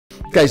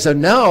Okay, so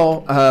now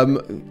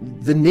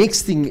the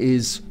next thing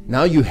is,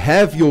 now you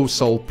have your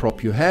sole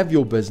prop, you have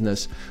your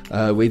business,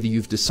 whether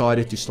you've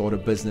decided to start a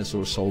business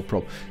or a sole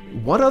prop.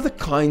 What are the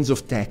kinds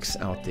of tax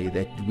out there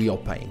that we are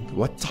paying?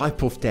 What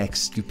type of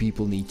tax do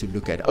people need to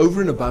look at over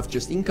and above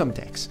just income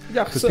tax?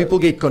 Yeah, because so people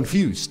get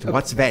confused.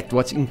 What's VAT?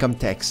 What's income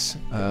tax?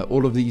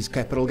 All of these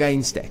capital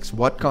gains tax.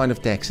 What kind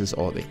of taxes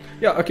are there?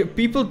 Yeah, okay.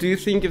 People do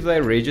think if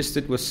they're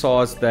registered with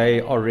SARS,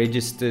 they are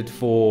registered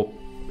for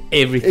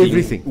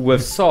everything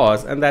with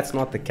SARS, and that's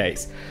not the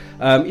case.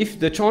 If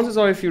the chances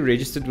are, if you're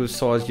registered with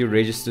SARS, you're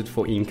registered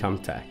for income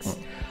tax.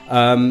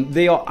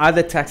 There are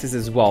other taxes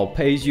as well.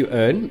 Pay as you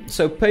earn.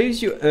 So pay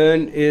as you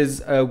earn is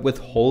a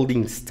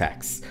withholdings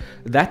tax.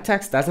 That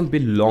tax doesn't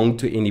belong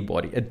to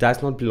anybody. It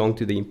does not belong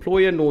to the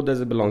employer, nor does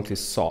it belong to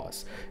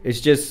SARS.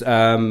 It's just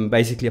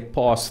basically a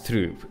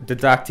pass-through,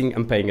 deducting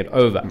and paying it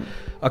over.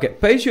 Okay,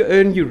 pay as you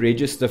earn you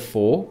register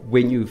for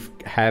when you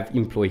have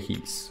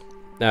employees.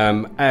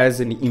 As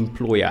an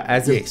employer,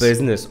 as a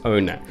business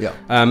owner.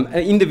 An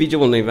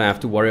individual will never have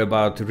to worry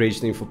about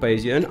registering for pay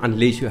as you earn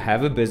unless you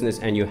have a business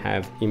and you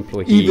have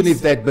employees. Even if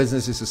that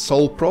business is a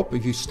sole prop,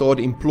 if you start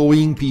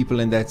employing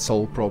people in that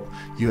sole prop,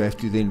 you have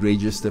to then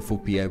register for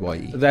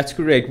PAYE. That's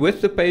correct.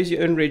 With the pay as you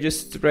earn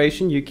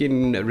registration, you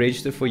can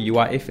register for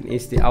UIF and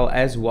STL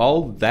as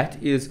well.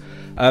 That is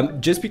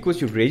just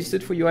because you've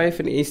registered for UIF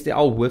and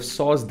STL with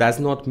SARS does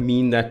not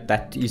mean that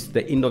that is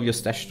the end of your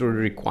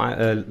statutory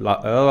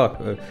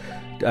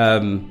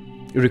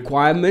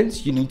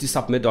requirements. You need to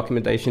submit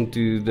documentation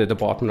to the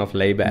Department of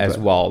Labor as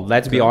well.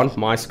 That's beyond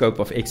my scope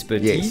of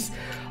expertise.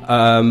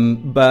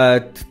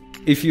 But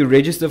if you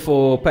register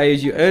for pay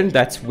as you earn,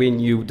 that's when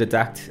you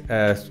deduct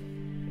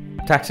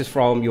taxes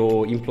from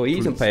your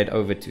employees and pay it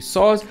over to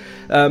SARS.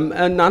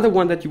 Another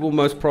one that you will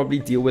most probably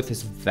deal with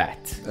is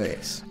VAT.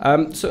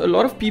 So a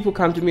lot of people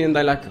come to me and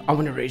they're like, I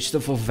want to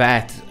register for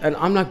VAT. And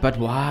I'm like, but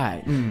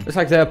why? It's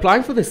like they're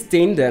applying for this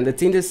tender and the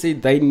tender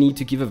said they need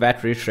to give a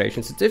VAT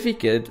registration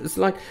certificate. It's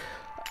like,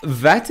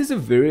 VAT is a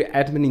very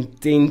admin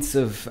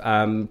intensive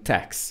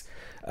tax.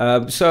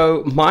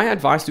 So my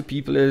advice to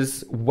people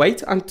is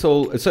wait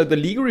until, so the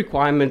legal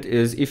requirement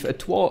is if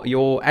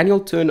your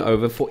annual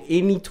turnover for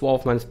any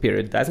 12-month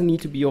period, doesn't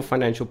need to be your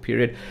financial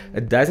period,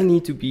 it doesn't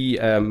need to be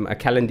a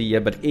calendar year,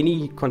 but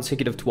any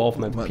consecutive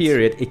 12-month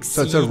period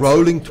exceeds... So it's a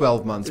rolling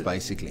 12 months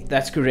basically.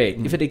 That's correct.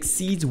 If it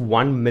exceeds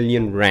 1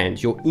 million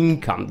rand, your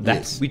income,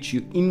 that's which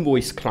you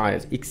invoice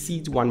clients,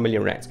 exceeds 1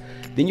 million rands,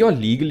 then you're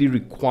legally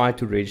required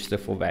to register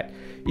for VAT.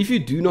 If you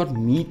do not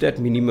meet that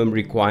minimum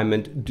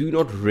requirement, do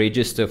not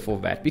register for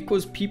VAT,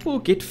 because people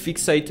get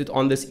fixated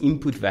on this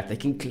input VAT. They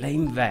can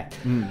claim VAT.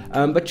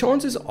 But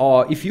chances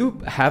are, if you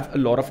have a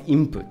lot of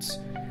inputs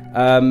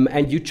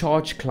and you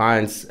charge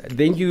clients,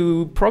 then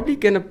you're probably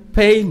going to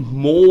pay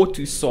more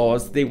to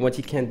SARS than what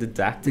you can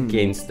deduct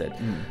against it.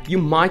 You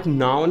might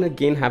now and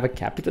again have a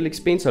capital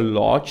expense, a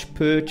large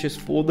purchase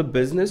for the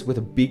business with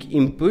a big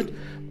input,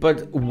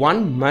 but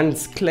 1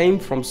 month's claim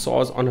from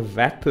SARS on a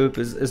VAT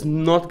purpose is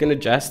not going to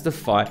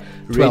justify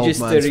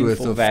registering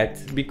for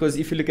VAT, because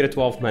if you look at a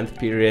 12-month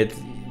period,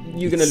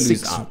 you're going to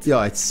lose out.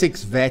 Yeah, it's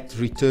 6 VAT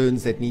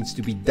returns that needs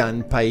to be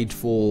done, paid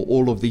for,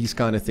 all of these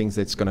kind of things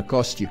that's going to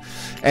cost you.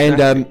 And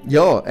there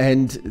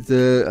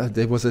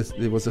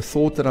was a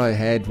thought that I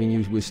had when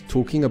you was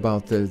talking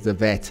about the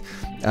VAT,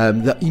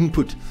 the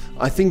input.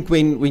 I think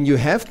when you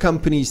have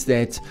companies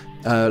that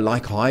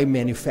like high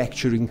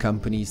manufacturing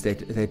companies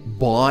that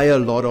buy a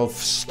lot of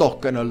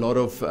stock and a lot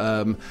of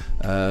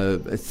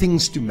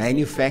things to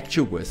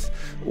manufacture with,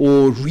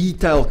 or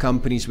retail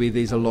companies where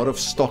there's a lot of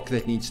stock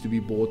that needs to be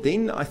bought,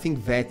 then I think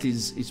VAT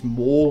is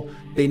more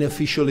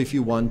beneficial if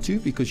you want to,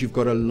 because you've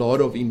got a lot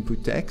of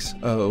input tax.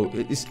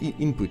 It's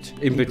input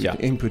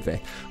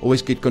VAT.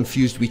 Always get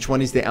confused which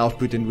one is the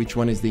output and which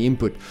one is the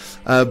input.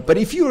 But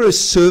if you're a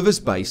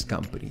service-based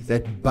company,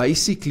 that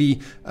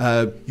basically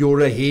you're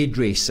a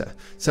hairdresser.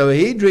 So a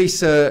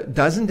hairdresser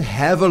doesn't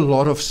have a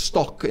lot of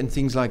stock and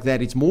things like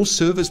that. It's more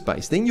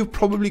service-based. Then you're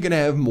probably going to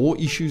have more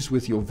issues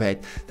with your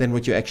VAT than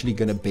what you're actually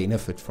going to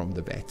benefit from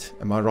the VAT.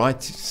 Am I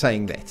right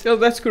saying that? Yeah,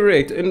 that's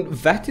correct. And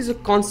VAT is a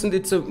constant,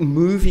 it's a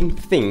moving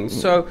thing.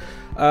 So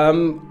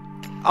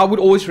I would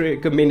always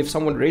recommend, if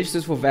someone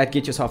registers for VAT,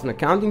 get yourself an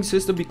accounting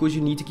system, because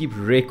you need to keep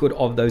record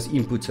of those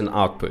inputs and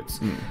outputs.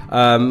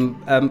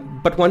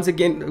 But once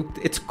again,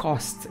 it's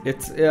cost,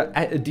 it's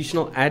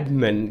additional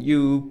admin.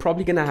 You're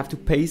probably going to have to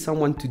pay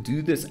someone to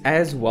do this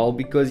as well,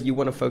 because you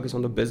want to focus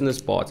on the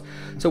business parts.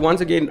 So once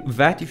again,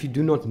 VAT, if you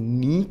do not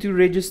need to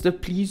register,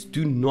 please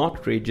do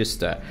not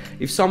register.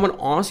 If someone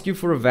asks you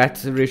for a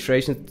VAT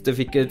registration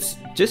certificate,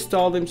 just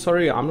tell them,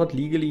 sorry, I'm not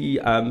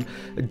legally, I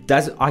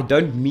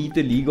don't meet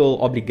the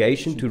legal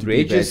obligation to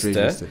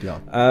register.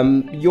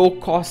 Your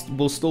cost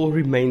will still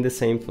remain the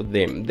same for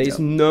them. There's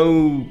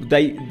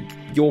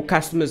your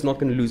customer is not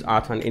going to lose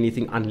out on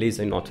anything unless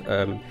they're not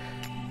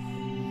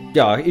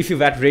if you're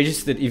VAT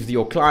registered, if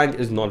your client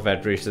is not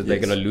VAT registered, they're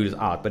going to lose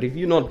out. But if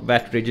you're not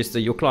VAT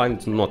registered, your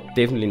client's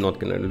definitely not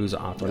going to lose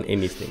out on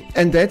anything.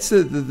 And that's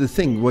the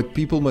thing. What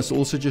people must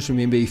also just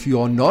remember: if you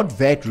are not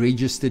VAT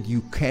registered,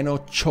 you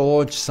cannot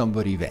charge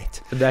somebody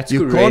VAT. That's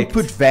you correct. can't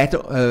put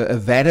a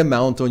VAT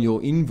amount on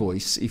your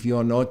invoice if you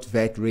are not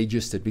VAT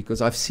registered,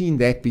 because I've seen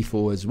that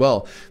before as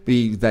well.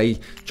 They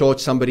charge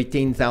somebody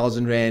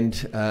 10,000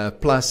 rand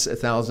plus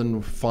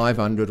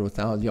 1,500 or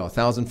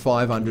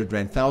 1,500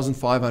 rand,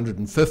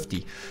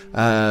 1,550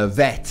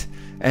 VAT.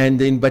 And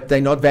then, but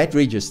they're not VAT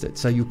registered,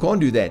 so you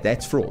can't do that.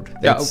 That's fraud.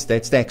 That's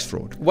tax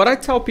fraud. What I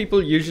tell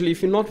people usually,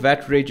 if you're not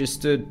VAT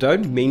registered,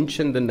 don't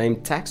mention the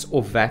name tax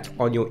or VAT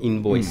on your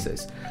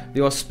invoices.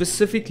 There are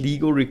specific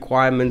legal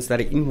requirements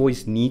that an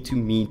invoice need to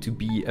meet to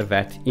be a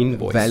VAT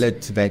invoice.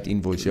 Valid VAT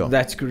invoice, yeah.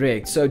 That's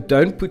correct. So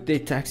don't put their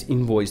tax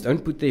invoice,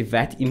 don't put their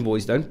VAT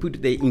invoice, don't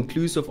put their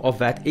inclusive of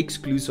VAT,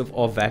 exclusive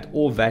of VAT,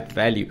 or VAT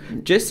value.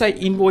 Just say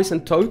invoice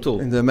and total.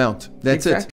 And the amount. That's it.